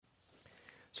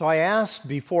So I asked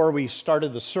before we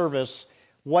started the service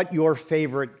what your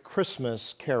favorite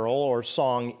Christmas carol or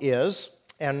song is,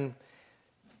 and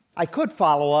I could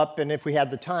follow up, and if we had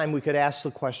the time, we could ask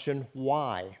the question,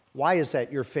 why? Why is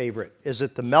that your favorite? Is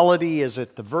it the melody? Is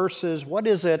it the verses? What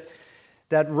is it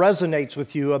that resonates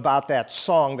with you about that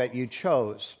song that you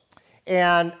chose?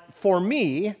 And for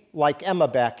me, like Emma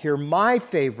back here, my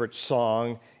favorite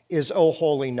song is O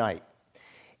Holy Night.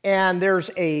 And there's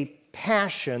a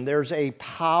passion, there's a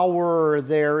power,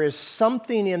 there is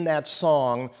something in that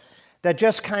song that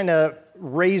just kind of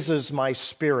raises my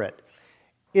spirit.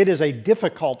 It is a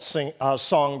difficult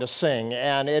song to sing,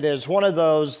 and it is one of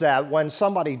those that when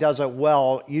somebody does it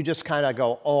well, you just kind of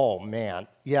go, oh man,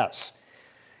 yes.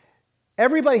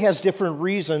 Everybody has different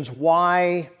reasons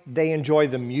why they enjoy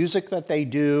the music that they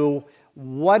do,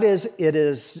 what is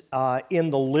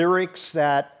in the lyrics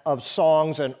of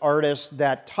songs and artists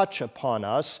that touch upon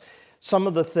us. Some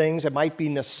of the things, it might be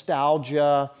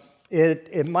nostalgia,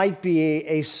 it might be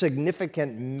a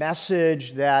significant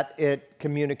message that it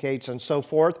communicates and so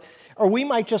forth, or we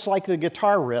might just like the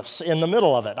guitar riffs in the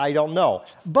middle of it, I don't know.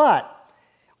 But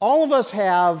all of us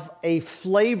have a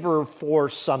flavor for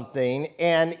something,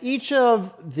 and each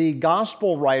of the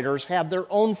gospel writers have their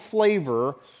own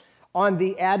flavor on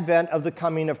the advent of the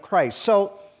coming of Christ.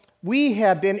 So we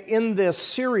have been in this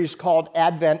series called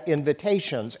Advent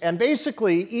Invitations, and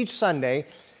basically each Sunday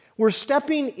we're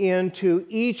stepping into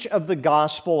each of the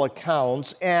gospel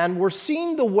accounts, and we're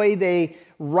seeing the way they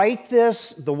write this,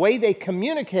 the way they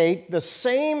communicate the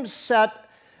same set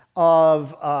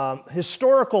of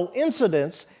historical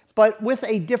incidents, but with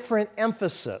a different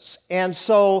emphasis. And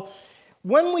so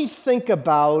when we think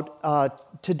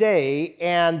about today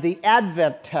and the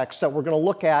Advent text that we're going to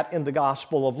look at in the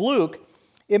Gospel of Luke,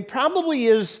 it probably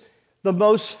is the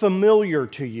most familiar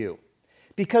to you,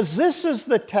 because this is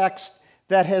the text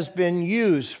that has been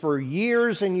used for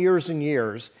years and years and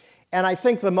years. And I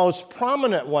think the most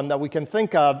prominent one that we can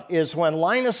think of is when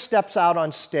Linus steps out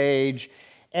on stage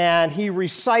and he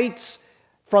recites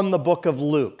from the book of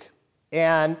Luke.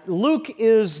 And Luke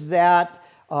is that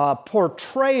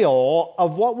portrayal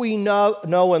of what we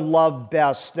know and love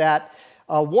best, that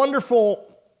wonderful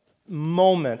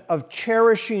moment of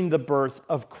cherishing the birth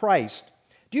of Christ.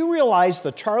 Do you realize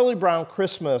the Charlie Brown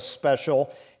Christmas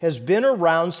special has been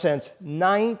around since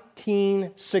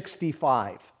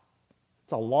 1965?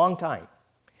 It's a long time.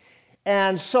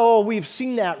 And so we've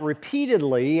seen that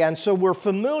repeatedly, and so we're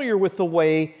familiar with the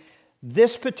way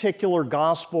this particular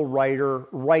gospel writer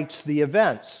writes the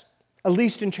events, at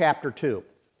least in chapter 2.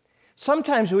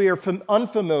 Sometimes we are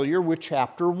unfamiliar with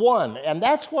chapter 1, and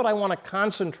that's what I want to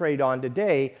concentrate on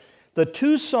today, the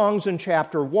two songs in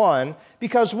chapter 1,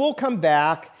 because we'll come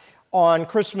back on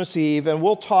Christmas Eve and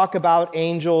we'll talk about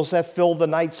angels that fill the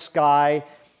night sky.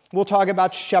 We'll talk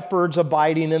about shepherds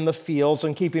abiding in the fields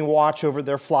and keeping watch over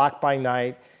their flock by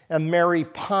night, and Mary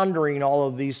pondering all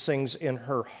of these things in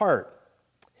her heart.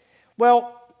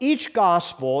 Well, each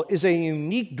gospel is a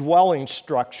unique dwelling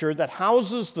structure that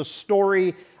houses the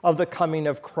story of the coming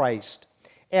of Christ.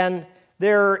 And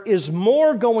there is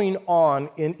more going on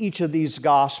in each of these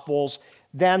gospels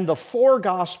than the four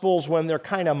gospels when they're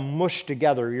kind of mushed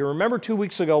together. You remember 2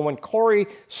 weeks ago when Corey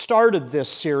started this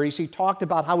series, he talked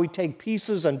about how we take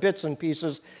pieces and bits and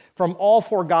pieces from all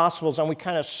four gospels and we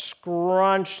kind of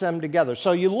scrunch them together.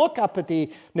 So you look up at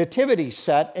the nativity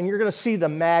set and you're going to see the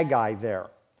Magi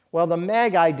there. Well, the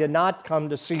Magi did not come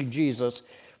to see Jesus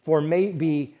for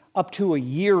maybe up to a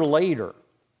year later,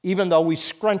 even though we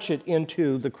scrunch it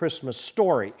into the Christmas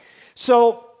story.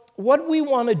 So what we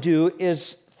want to do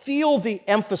is feel the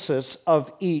emphasis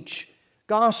of each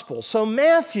gospel. So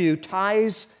Matthew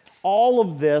ties all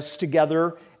of this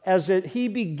together as he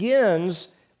begins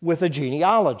with a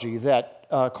genealogy that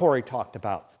Corey talked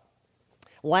about.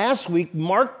 Last week,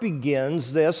 Mark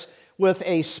begins this with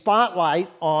a spotlight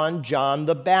on John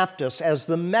the Baptist as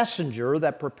the messenger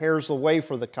that prepares the way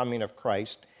for the coming of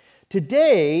Christ.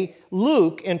 Today,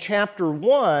 Luke, in chapter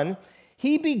 1,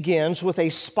 he begins with a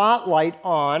spotlight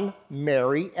on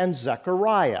Mary and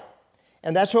Zechariah.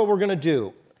 And that's what we're going to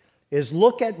do, is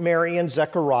look at Mary and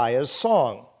Zechariah's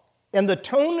song. And the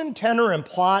tone and tenor and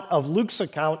plot of Luke's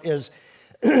account is,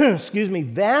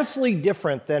 vastly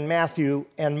different than Matthew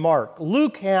and Mark.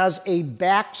 Luke has a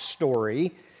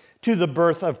backstory to the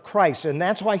birth of Christ, and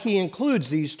that's why he includes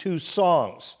these two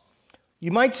songs. You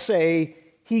might say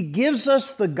he gives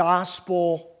us the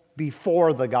gospel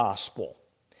before the gospel.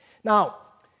 Now,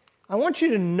 I want you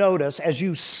to notice as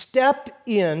you step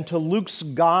into Luke's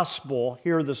gospel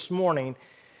here this morning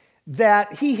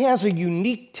that he has a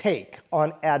unique take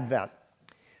on Advent.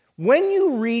 When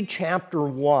you read chapter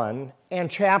 1, and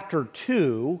chapter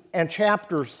 2 and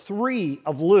chapter 3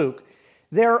 of Luke,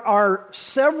 there are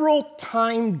several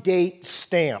time date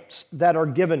stamps that are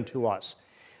given to us.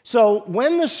 So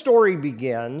when the story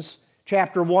begins,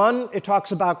 chapter 1, it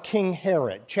talks about King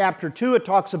Herod. Chapter 2, it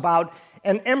talks about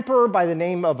an emperor by the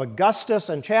name of Augustus.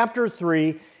 And chapter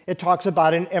 3, it talks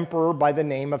about an emperor by the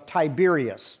name of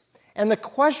Tiberius. And the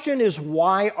question is,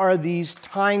 why are these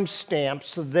time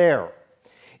stamps there?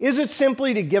 Is it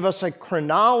simply to give us a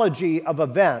chronology of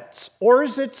events, or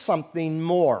is it something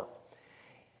more?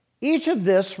 Each of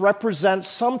this represents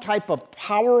some type of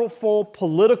powerful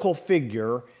political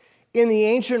figure in the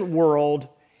ancient world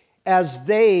as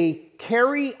they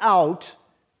carry out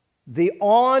the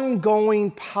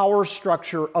ongoing power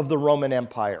structure of the Roman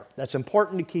Empire. That's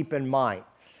important to keep in mind.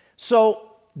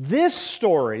 So this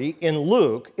story in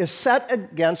Luke is set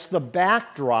against the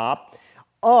backdrop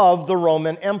of the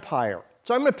Roman Empire.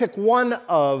 So I'm going to pick one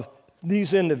of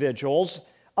these individuals,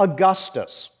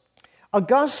 Augustus.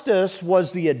 Augustus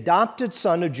was the adopted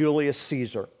son of Julius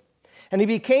Caesar, and he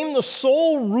became the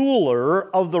sole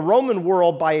ruler of the Roman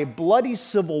world by a bloody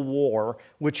civil war,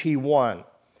 which he won.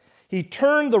 He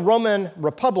turned the Roman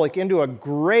Republic into a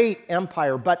great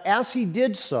empire, but as he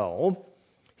did so,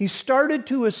 he started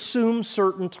to assume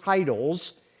certain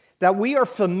titles that we are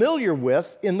familiar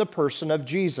with in the person of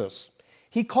Jesus.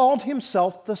 He called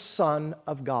himself the Son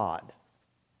of God.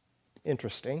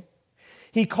 Interesting.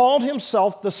 He called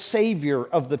himself the Savior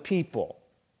of the people.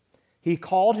 He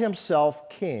called himself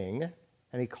King,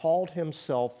 and he called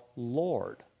himself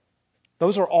Lord.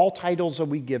 Those are all titles that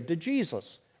we give to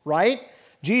Jesus, right?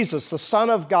 Jesus, the Son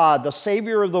of God, the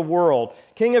Savior of the world,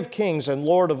 King of kings and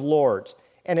Lord of lords.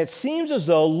 And it seems as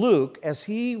though Luke, as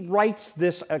he writes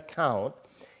this account,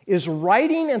 is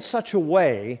writing in such a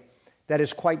way that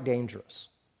is quite dangerous,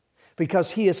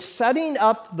 because he is setting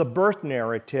up the birth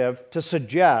narrative to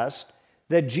suggest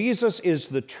that Jesus is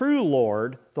the true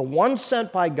Lord, the one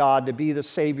sent by God to be the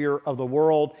Savior of the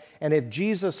world, and if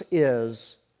Jesus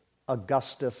is,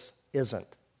 Augustus isn't.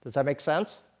 Does that make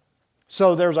sense?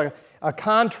 So there's a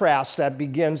contrast that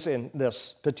begins in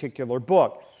this particular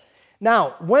book.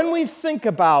 Now, when we think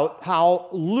about how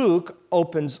Luke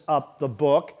opens up the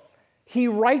book, he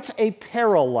writes a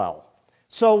parallel.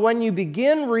 So when you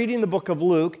begin reading the book of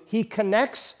Luke, he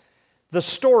connects the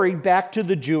story back to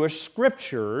the Jewish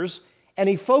scriptures, and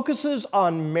he focuses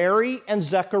on Mary and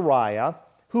Zechariah,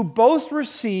 who both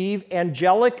receive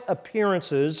angelic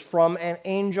appearances from an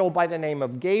angel by the name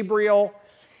of Gabriel,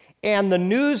 and the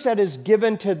news that is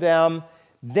given to them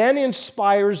then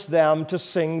inspires them to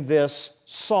sing this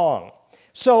song.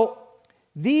 So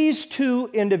these two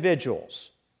individuals,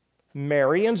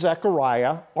 Mary and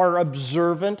Zechariah, are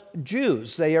observant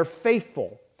Jews. They are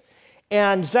faithful.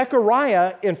 And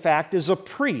Zechariah, in fact, is a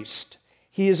priest.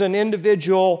 He is an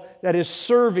individual that is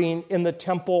serving in the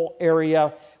temple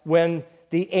area when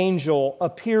the angel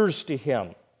appears to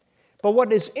him. But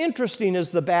what is interesting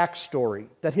is the backstory,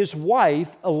 that his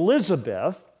wife,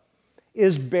 Elizabeth,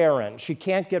 is barren. She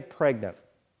can't get pregnant.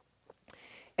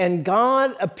 And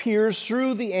God appears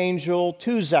through the angel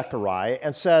to Zechariah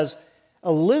and says,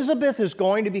 Elizabeth is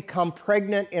going to become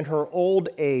pregnant in her old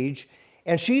age,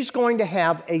 and she's going to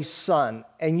have a son,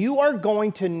 and you are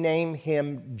going to name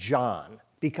him John,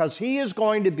 because he is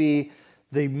going to be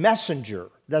the messenger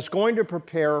that's going to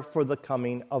prepare for the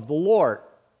coming of the Lord.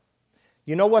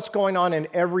 You know what's going on in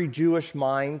every Jewish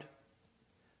mind?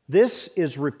 This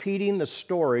is repeating the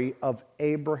story of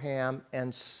Abraham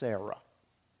and Sarah.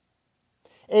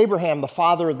 Abraham, the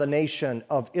father of the nation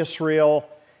of Israel,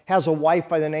 has a wife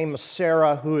by the name of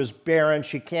Sarah who is barren.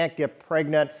 She can't get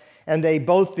pregnant, and they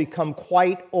both become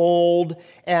quite old.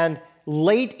 And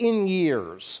late in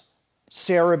years,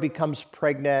 Sarah becomes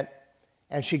pregnant,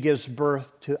 and she gives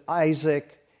birth to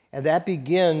Isaac. And that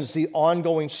begins the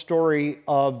ongoing story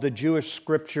of the Jewish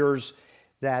scriptures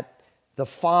that the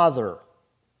father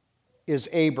is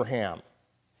Abraham.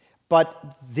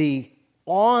 But the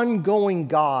ongoing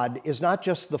God is not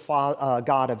just the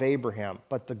God of Abraham,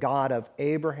 but the God of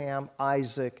Abraham,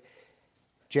 Isaac,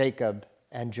 Jacob,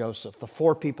 and Joseph, the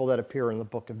four people that appear in the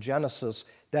book of Genesis.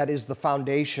 That is the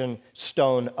foundation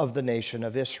stone of the nation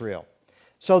of Israel.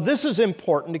 So this is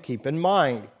important to keep in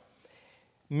mind.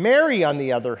 Mary, on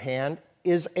the other hand,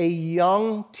 is a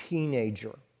young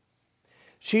teenager.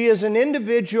 She is an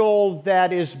individual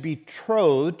that is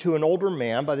betrothed to an older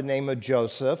man by the name of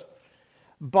Joseph,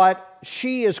 but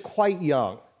she is quite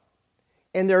young.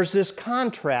 And there's this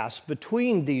contrast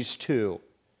between these two,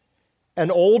 an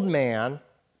old man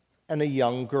and a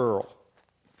young girl,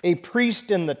 a priest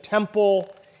in the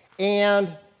temple,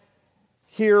 and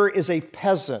here is a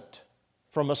peasant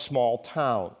from a small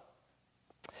town.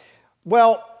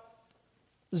 Well,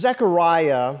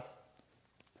 Zechariah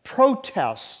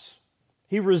protests.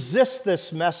 He resists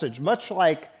this message, much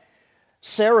like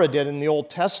Sarah did in the Old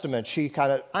Testament.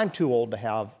 I'm too old to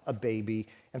have a baby.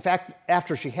 In fact,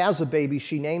 after she has a baby,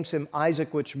 she names him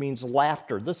Isaac, which means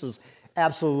laughter. This is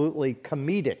absolutely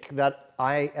comedic that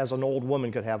I, as an old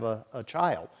woman, could have a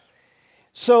child.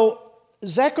 So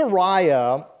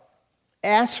Zechariah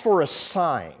asks for a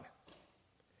sign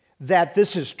that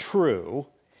this is true,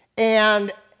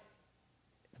 and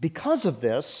because of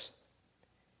this,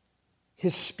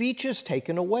 his speech is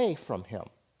taken away from him.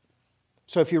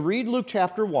 So if you read Luke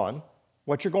chapter 1,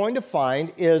 what you're going to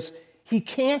find is he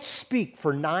can't speak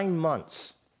for 9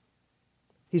 months.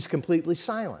 He's completely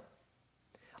silent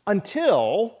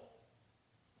until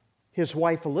his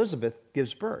wife Elizabeth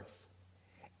gives birth.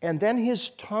 And then his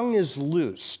tongue is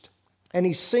loosed, and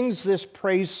he sings this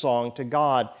praise song to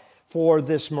God for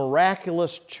this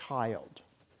miraculous child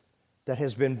that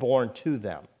has been born to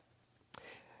them.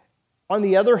 On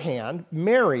the other hand,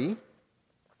 Mary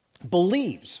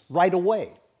believes right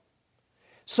away.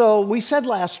 So we said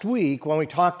last week when we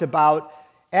talked about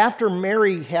after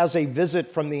Mary has a visit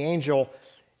from the angel,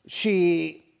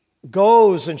 she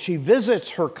goes and she visits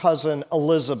her cousin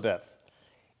Elizabeth.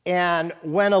 And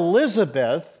when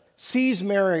Elizabeth sees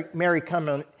Mary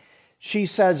coming, she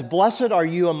says, "Blessed are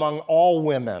you among all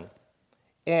women."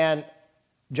 And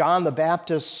John the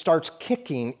Baptist starts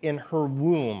kicking in her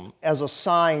womb as a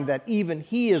sign that even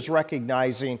he is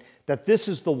recognizing that this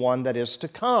is the one that is to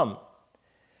come.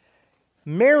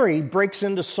 Mary breaks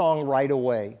into song right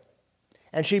away,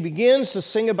 and she begins to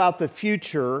sing about the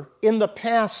future in the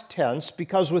past tense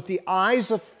because with the eyes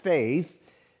of faith,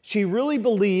 she really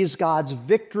believes God's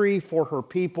victory for her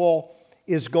people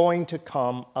is going to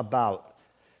come about.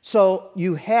 So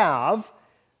you have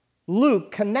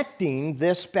Luke connecting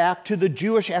this back to the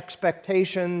Jewish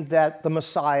expectation that the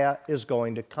Messiah is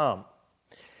going to come.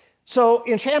 So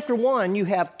in chapter 1, you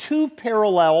have two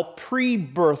parallel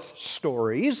pre-birth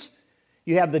stories.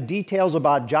 You have the details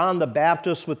about John the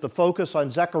Baptist with the focus on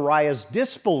Zechariah's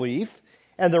disbelief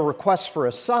and the request for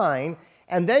a sign.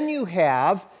 And then you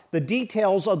have the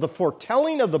details of the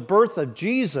foretelling of the birth of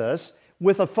Jesus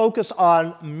with a focus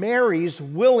on Mary's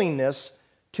willingness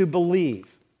to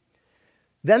believe.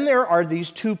 Then there are these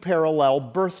two parallel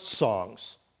birth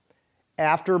songs.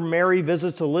 After Mary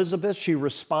visits Elizabeth, she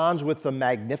responds with the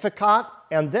Magnificat.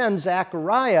 And then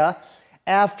Zechariah,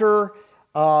 after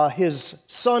his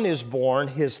son is born,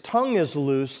 his tongue is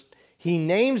loosed, he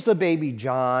names the baby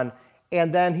John,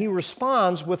 and then he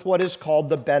responds with what is called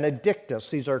the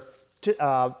Benedictus. These are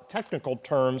technical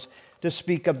terms to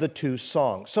speak of the two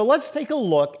songs. So let's take a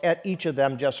look at each of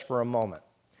them just for a moment.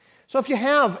 So if you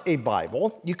have a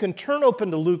Bible, you can turn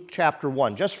open to Luke chapter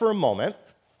 1 just for a moment.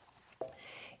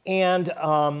 And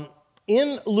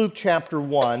in Luke chapter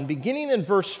 1, beginning in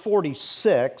verse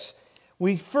 46,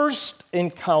 we first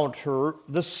encounter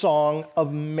the Song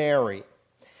of Mary.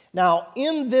 Now,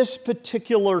 in this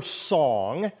particular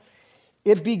song,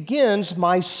 it begins,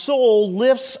 "My soul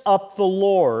lifts up the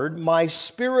Lord, my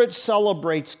spirit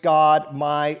celebrates God,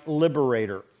 my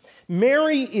liberator."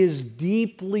 Mary is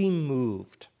deeply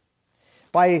moved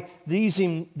by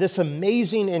this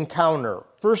amazing encounter,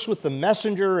 first with the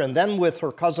messenger and then with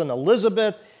her cousin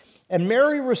Elizabeth. And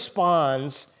Mary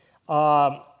responds,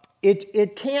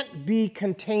 it can't be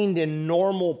contained in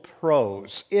normal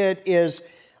prose. It is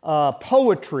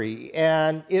poetry,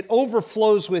 and it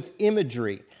overflows with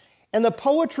imagery. And the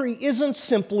poetry isn't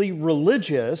simply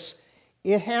religious.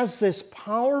 It has this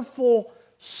powerful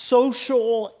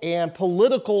social and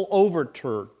political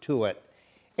overture to it.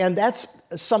 And that's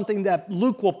something that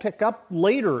Luke will pick up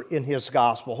later in his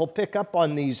gospel. He'll pick up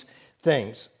on these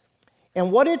things.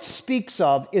 And what it speaks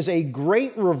of is a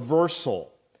great reversal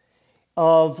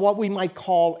of what we might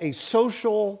call a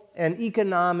social and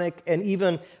economic and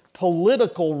even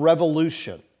political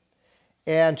revolution.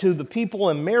 And to the people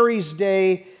in Mary's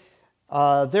day,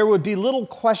 there would be little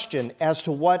question as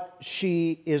to what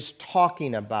she is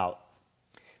talking about.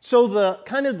 So the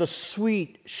kind of the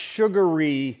sweet,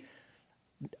 sugary,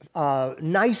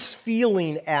 nice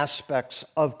feeling aspects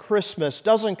of Christmas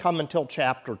doesn't come until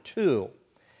chapter 2.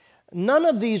 None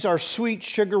of these are sweet,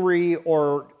 sugary,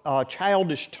 or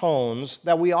childish tones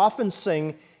that we often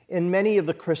sing in many of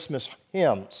the Christmas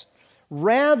hymns.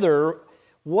 Rather,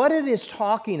 what it is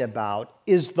talking about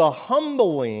is the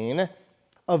humbling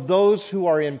of those who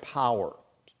are in power.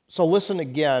 So listen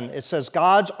again. It says,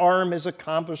 "God's arm has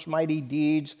accomplished mighty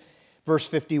deeds." Verse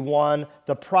 51,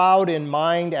 "The proud in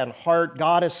mind and heart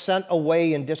God has sent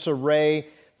away in disarray.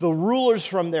 The rulers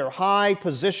from their high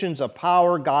positions of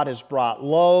power God has brought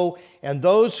low, and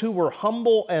those who were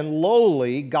humble and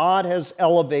lowly God has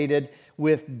elevated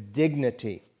with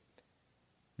dignity.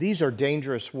 These are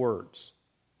dangerous words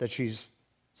that she's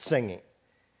singing.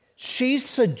 She's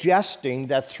suggesting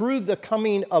that through the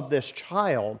coming of this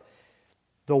child,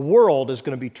 the world is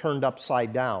going to be turned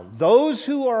upside down. Those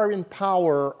who are in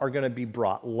power are going to be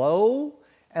brought low,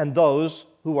 and those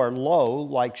who are low,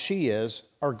 like she is,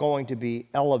 are going to be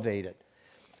elevated.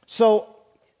 So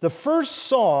the first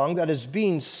song that is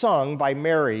being sung by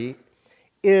Mary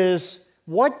is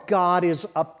what God is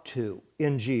up to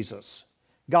in Jesus.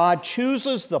 God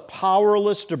chooses the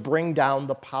powerless to bring down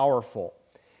the powerful.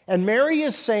 And Mary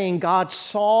is saying, God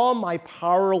saw my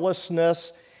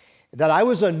powerlessness, that I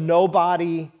was a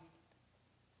nobody,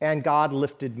 and God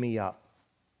lifted me up.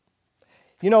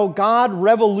 You know, God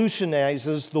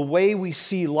revolutionizes the way we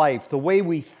see life, the way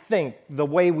we think, the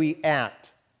way we act.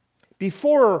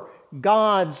 Before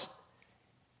God's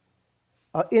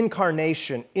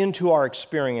incarnation into our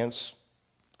experience,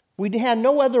 we had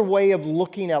no other way of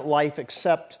looking at life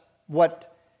except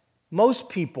what most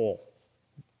people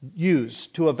use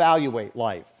to evaluate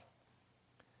life.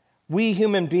 We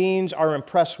human beings are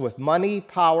impressed with money,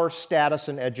 power, status,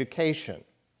 and education.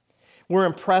 We're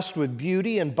impressed with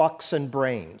beauty and bucks and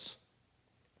brains.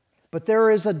 But there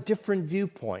is a different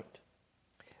viewpoint.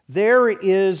 There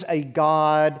is a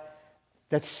God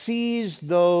that sees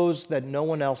those that no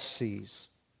one else sees.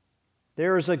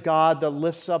 There is a God that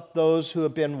lifts up those who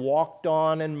have been walked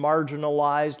on and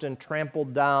marginalized and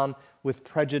trampled down with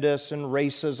prejudice and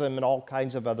racism and all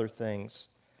kinds of other things.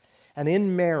 And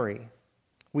in Mary,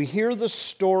 we hear the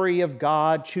story of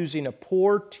God choosing a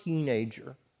poor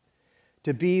teenager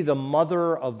to be the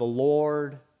mother of the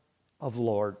Lord of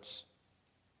Lords.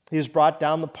 He has brought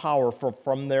down the powerful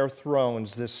from their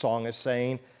thrones, this song is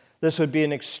saying. This would be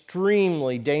an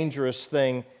extremely dangerous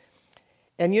thing.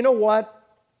 And you know what?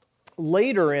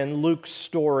 Later in Luke's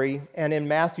story and in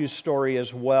Matthew's story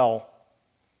as well,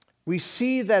 we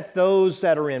see that those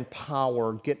that are in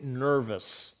power get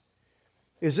nervous.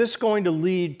 Is this going to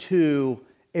lead to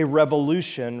a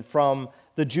revolution from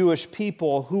the Jewish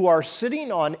people who are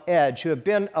sitting on edge, who have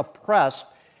been oppressed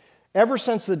ever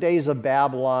since the days of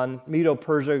Babylon,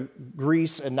 Medo-Persia,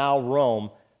 Greece, and now Rome?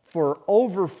 For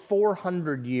over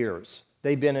 400 years,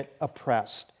 they've been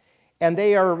oppressed. And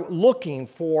they are looking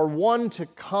for one to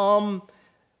come,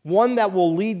 one that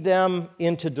will lead them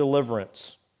into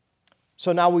deliverance.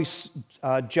 So now we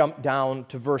jump down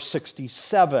to verse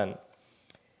 67.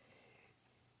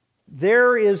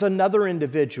 There is another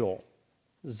individual,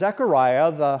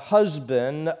 Zechariah, the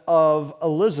husband of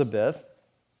Elizabeth,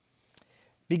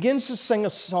 begins to sing a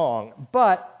song,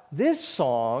 but this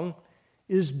song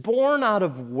is born out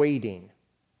of waiting.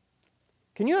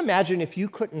 Can you imagine if you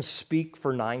couldn't speak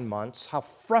for 9 months? How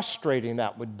frustrating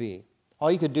that would be.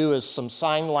 All you could do is some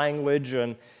sign language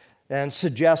and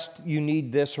suggest you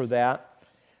need this or that.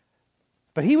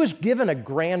 But he was given a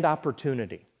grand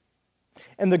opportunity.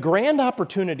 And the grand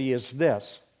opportunity is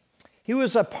this. He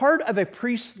was a part of a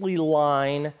priestly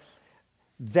line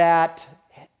that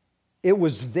it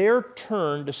was their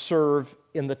turn to serve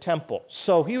in the temple.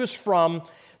 So he was from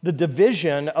the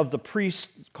division of the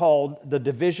priests called the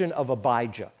division of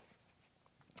Abijah.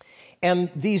 And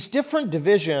these different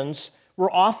divisions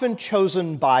were often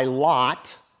chosen by lot,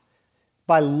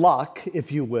 by luck,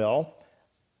 if you will,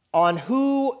 on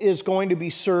who is going to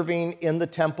be serving in the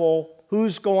temple,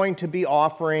 who's going to be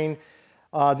offering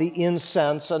the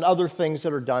incense and other things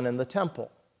that are done in the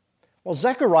temple. Well,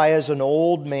 Zechariah is an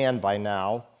old man by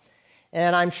now,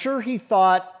 and I'm sure he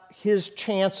thought his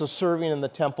chance of serving in the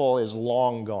temple is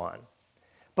long gone.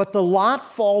 But the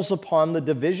lot falls upon the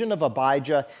division of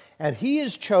Abijah, and he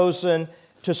is chosen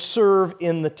to serve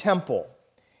in the temple.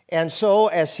 And so,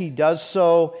 as he does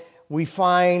so, we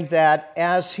find that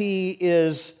as he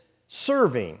is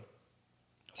serving,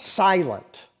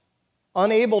 silent,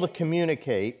 unable to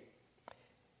communicate,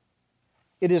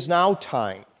 it is now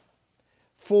time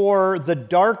for the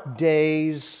dark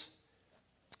days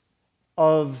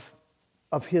of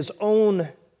his own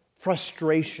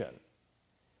frustration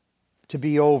to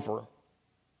be over.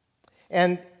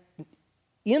 And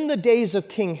in the days of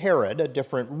King Herod, a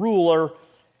different ruler,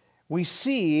 we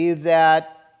see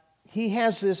that he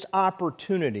has this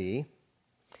opportunity,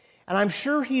 and I'm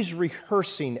sure he's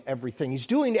rehearsing everything. He's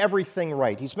doing everything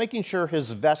right. He's making sure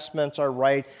his vestments are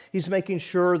right. He's making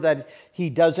sure that he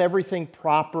does everything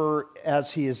proper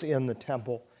as he is in the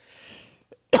temple.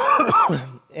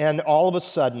 And all of a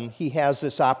sudden, he has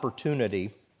this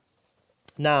opportunity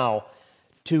now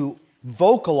to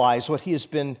vocalize what he has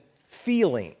been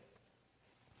feeling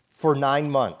for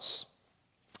 9 months.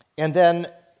 And then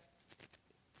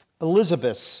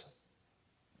Elizabeth's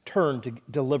turn to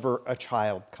deliver a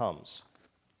child comes.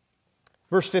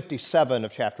 Verse 57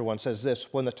 of chapter 1 says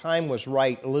this: "When the time was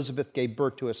right, Elizabeth gave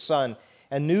birth to a son,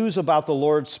 and news about the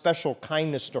Lord's special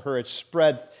kindness to her had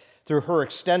spread through her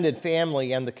extended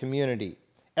family and the community.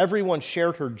 Everyone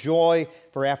shared her joy,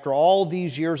 for after all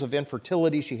these years of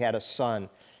infertility, she had a son.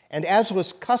 And as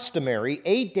was customary,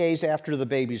 8 days after the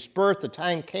baby's birth, the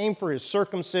time came for his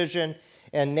circumcision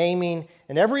and naming,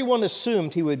 and everyone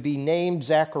assumed he would be named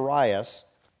Zacharias,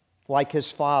 like his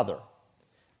father.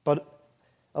 But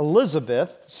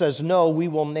Elizabeth says, no, we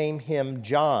will name him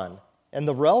John. And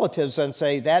the relatives then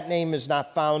say, that name is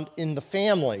not found in the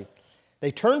family.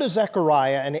 They turn to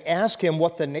Zechariah and ask him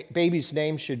what the baby's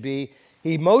name should be.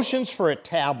 He motions for a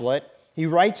tablet. He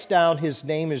writes down his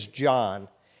name is John.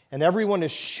 And everyone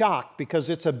is shocked because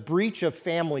it's a breach of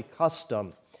family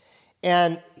custom.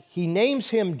 And he names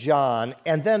him John,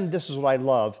 and then this is what I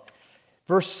love.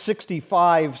 Verse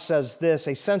 65 says this: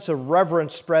 a sense of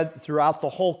reverence spread throughout the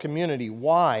whole community.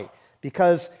 Why?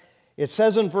 Because it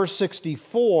says in verse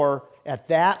 64, at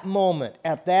that moment,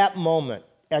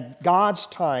 at God's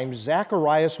time,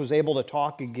 Zacharias was able to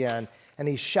talk again, and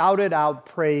he shouted out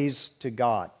praise to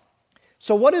God.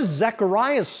 So what is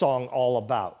Zechariah's song all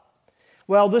about?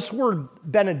 Well, this word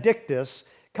Benedictus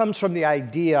comes from the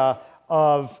idea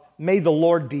of may the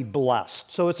Lord be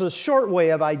blessed. So it's a short way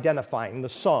of identifying the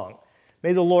song.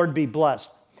 May the Lord be blessed.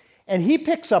 And he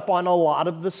picks up on a lot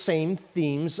of the same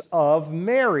themes of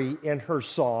Mary in her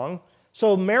song.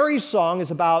 So Mary's song is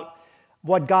about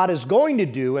what God is going to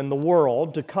do in the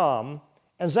world to come.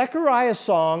 And Zechariah's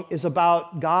song is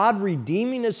about God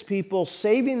redeeming his people,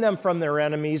 saving them from their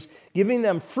enemies, giving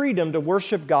them freedom to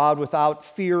worship God without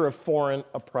fear of foreign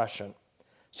oppression.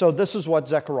 So this is what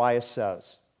Zechariah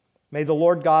says. May the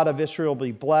Lord God of Israel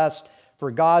be blessed, for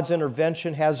God's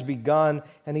intervention has begun,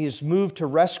 and he is moved to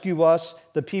rescue us,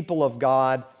 the people of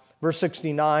God. Verse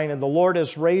 69, and the Lord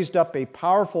has raised up a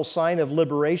powerful sign of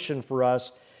liberation for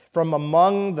us from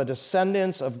among the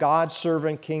descendants of God's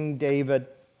servant King David.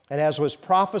 And as was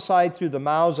prophesied through the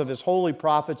mouths of his holy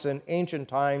prophets in ancient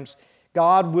times,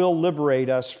 God will liberate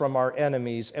us from our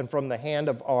enemies and from the hand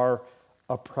of our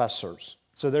oppressors.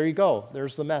 So there you go.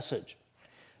 There's the message.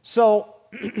 So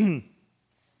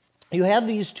you have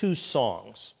these two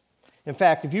songs. In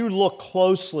fact, if you look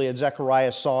closely at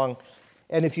Zechariah's song,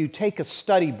 and if you take a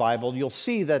study Bible, you'll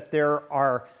see that there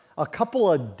are a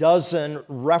couple of dozen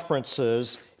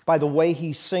references by the way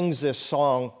he sings this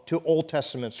song to Old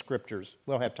Testament scriptures.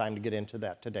 We don't have time to get into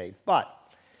that today.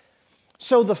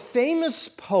 So the famous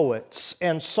poets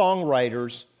and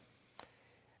songwriters,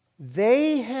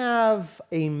 they have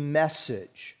a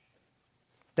message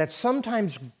that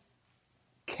sometimes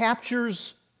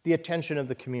captures the attention of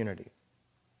the community.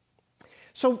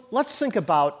 So let's think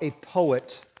about a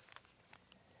poet,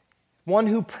 one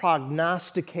who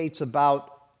prognosticates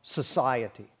about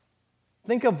society.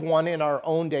 Think of one in our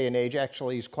own day and age.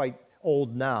 Actually, he's quite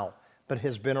old now, but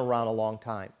has been around a long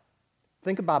time.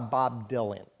 Think about Bob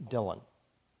Dylan.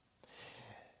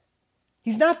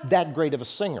 He's not that great of a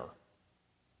singer,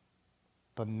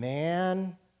 but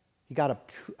man, he got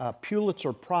a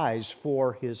Pulitzer Prize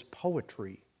for his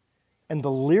poetry and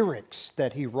the lyrics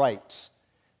that he writes.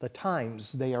 The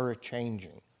times they are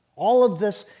a-changing. All of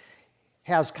this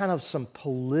has kind of some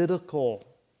political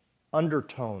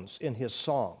undertones in his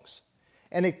songs.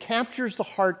 And it captures the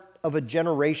heart of a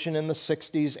generation in the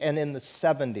 60s and in the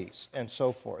 70s and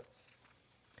so forth.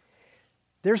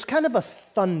 There's kind of a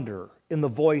thunder in the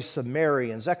voice of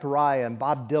Mary and Zechariah and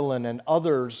Bob Dylan and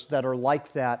others that are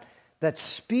like that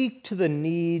speak to the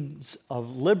needs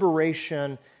of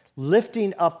liberation,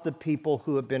 lifting up the people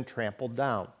who have been trampled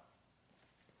down.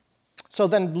 So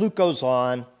then Luke goes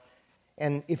on,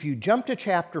 and if you jump to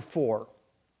chapter 4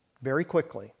 very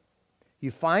quickly, you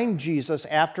find Jesus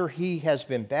after he has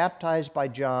been baptized by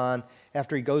John,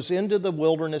 after he goes into the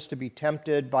wilderness to be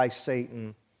tempted by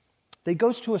Satan. He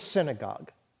goes to a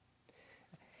synagogue.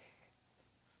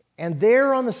 And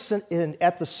there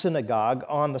at the synagogue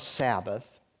on the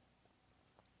Sabbath,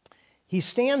 he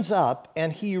stands up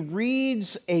and he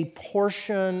reads a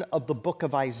portion of the book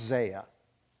of Isaiah.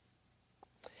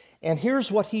 And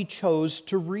here's what he chose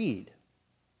to read.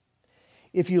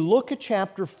 If you look at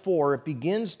chapter 4, it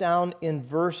begins down in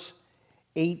verse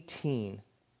 18.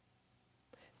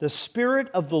 The Spirit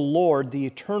of the Lord, the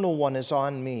Eternal One, is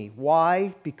on me.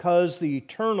 Why? Because the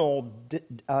Eternal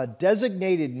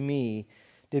designated me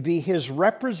to be his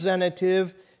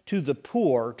representative to the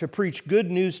poor, to preach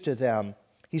good news to them.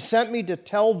 He sent me to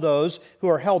tell those who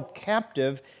are held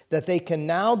captive that they can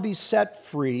now be set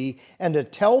free, and to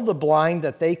tell the blind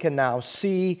that they can now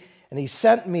see. And he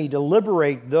sent me to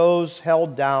liberate those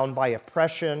held down by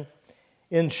oppression.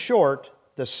 In short,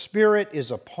 the Spirit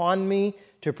is upon me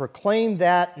to proclaim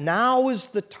that now is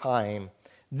the time.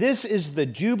 This is the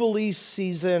Jubilee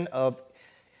season of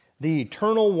the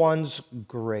Eternal One's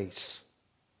grace.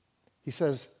 He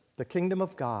says, the kingdom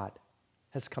of God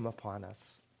has come upon us.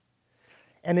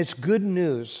 And it's good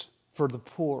news for the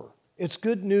poor. It's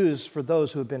good news for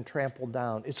those who have been trampled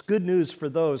down. It's good news for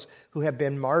those who have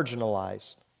been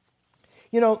marginalized.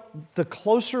 You know, the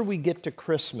closer we get to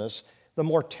Christmas, the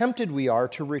more tempted we are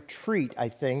to retreat, I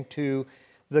think, to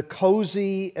the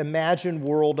cozy, imagined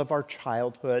world of our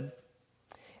childhood.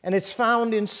 And it's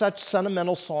found in such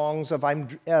sentimental songs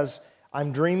as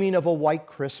I'm dreaming of a white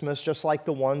Christmas, just like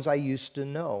the ones I used to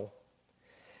know.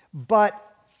 But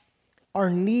our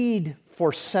need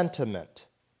for sentiment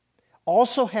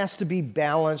also has to be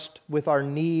balanced with our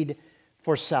need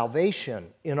for salvation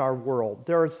in our world.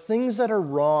 There are things that are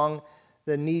wrong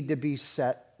that need to be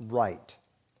set right.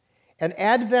 And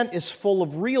Advent is full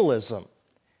of realism.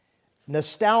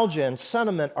 Nostalgia and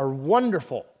sentiment are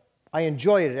wonderful. I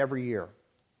enjoy it every year.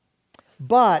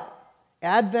 But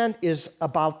Advent is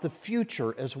about the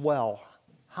future as well.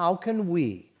 How can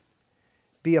we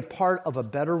be a part of a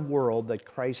better world that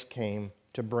Christ came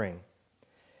to bring?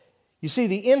 You see,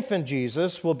 the infant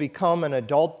Jesus will become an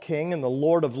adult king and the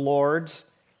Lord of Lords.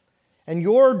 And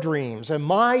your dreams and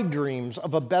my dreams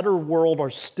of a better world are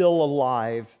still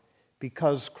alive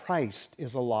because Christ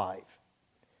is alive.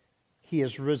 He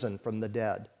is risen from the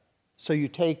dead. So you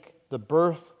take the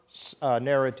birth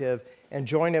narrative and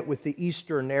join it with the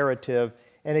Easter narrative,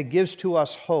 and it gives to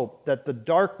us hope that the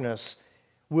darkness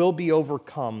will be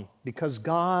overcome because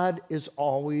God is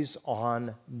always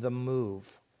on the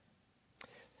move.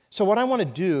 So what I want to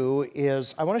do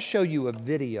is I want to show you a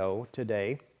video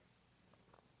today.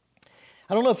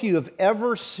 I don't know if you have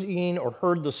ever seen or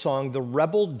heard the song "The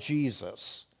Rebel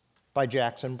Jesus" by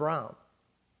Jackson Browne.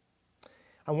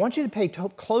 I want you to pay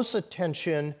close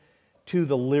attention to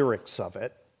the lyrics of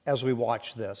it as we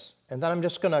watch this. And then I'm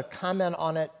just going to comment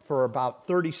on it for about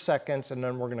 30 seconds, and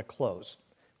then we're going to close.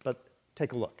 But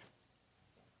take a look.